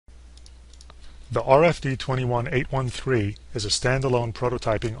The RFD21813 is a standalone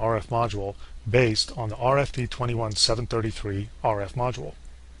prototyping RF module based on the RFD21733 RF module.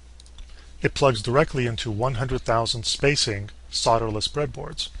 It plugs directly into 100,000 spacing solderless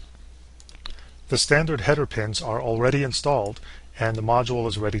breadboards. The standard header pins are already installed and the module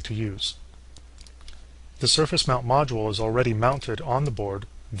is ready to use. The surface mount module is already mounted on the board,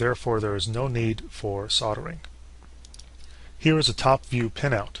 therefore there is no need for soldering. Here is a top view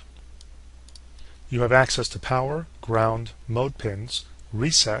pinout. You have access to power, ground, mode pins,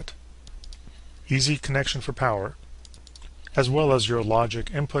 reset, easy connection for power, as well as your logic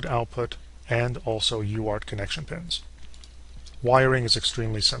input-output and also UART connection pins. Wiring is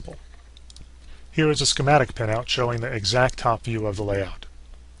extremely simple. Here is a schematic pinout showing the exact top view of the layout.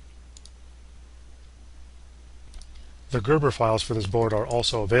 The Gerber files for this board are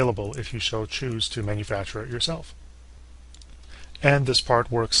also available if you so choose to manufacture it yourself. And this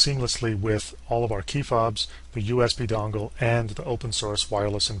part works seamlessly with all of our key fobs, the USB dongle, and the open source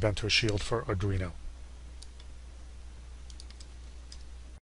wireless inventor shield for Arduino.